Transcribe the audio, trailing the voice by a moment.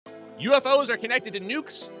UFOs are connected to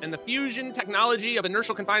nukes, and the fusion technology of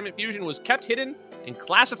inertial confinement fusion was kept hidden and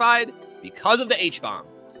classified because of the H-bomb.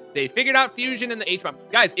 They figured out fusion and the H-bomb.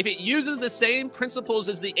 Guys, if it uses the same principles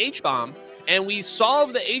as the H-bomb, and we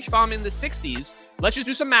solved the H-bomb in the 60s, let's just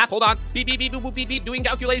do some math. Hold on. Beep, beep, beep, beep, beep, beep, beep, doing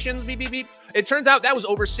calculations. Beep, beep, beep. It turns out that was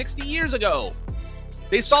over 60 years ago.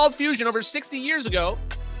 They solved fusion over 60 years ago.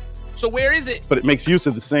 So where is it? But it makes use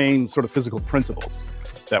of the same sort of physical principles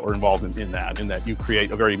that were involved in that you create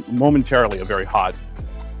a very hot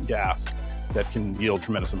gas that can yield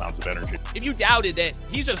tremendous amounts of energy. If you doubted that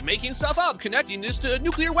he's just making stuff up, connecting this to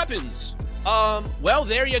nuclear weapons, well,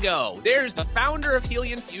 there you go. There's the founder of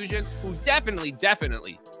helium fusion, who definitely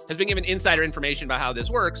has been given insider information about how this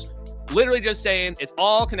works. Literally just saying it's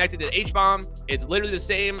all connected to the H-bomb. It's literally the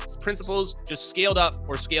same principles, just scaled up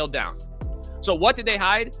or scaled down. So what did they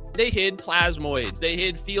hide? They hid plasmoids. They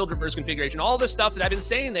hid field reverse configuration. All the stuff that I've been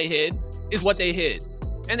saying they hid is what they hid.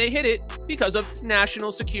 And they hid it because of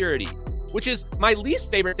national security, which is my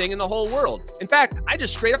least favorite thing in the whole world. In fact, I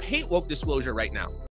just straight up hate woke disclosure right now.